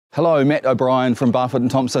Hello, Matt O'Brien from Barfoot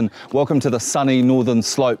and Thompson. Welcome to the sunny northern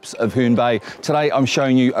slopes of Herne Bay. Today I'm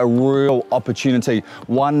showing you a real opportunity,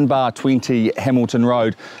 1/20 Hamilton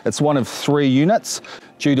Road. It's one of 3 units.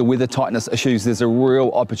 Due to weather tightness issues, there's a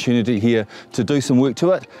real opportunity here to do some work to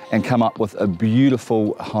it and come up with a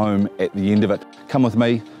beautiful home at the end of it. Come with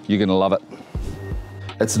me, you're gonna love it.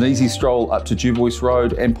 It's an easy stroll up to Jervois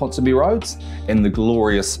Road and Ponsonby Roads and the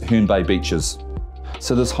glorious Herne Bay beaches.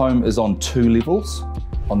 So this home is on 2 levels.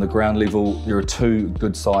 On the ground level, there are 2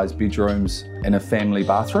 good-sized bedrooms and a family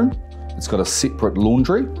bathroom. It's got a separate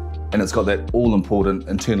laundry, and it's got that all-important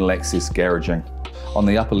internal access garaging. On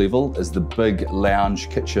the upper level is the big lounge,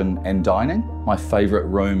 kitchen and dining. My favourite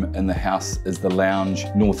room in the house is the lounge,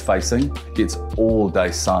 north-facing, gets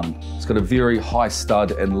all-day sun. It's got a very high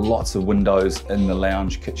stud and lots of windows in the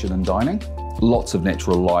lounge, kitchen and dining. Lots of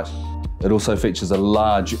natural light. It also features a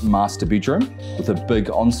large master bedroom with a big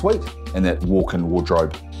ensuite and that walk-in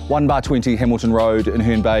wardrobe. 1/20 Hamilton Road in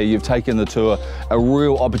Herne Bay, you've taken the tour. A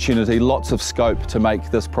real opportunity, lots of scope to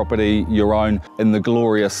make this property your own in the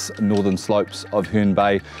glorious northern slopes of Herne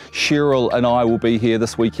Bay. Sherryl and I will be here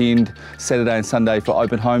this weekend, Saturday and Sunday for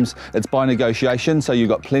open homes. It's by negotiation, so you've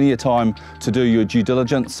got plenty of time to do your due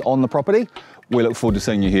diligence on the property. We look forward to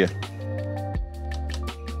seeing you here.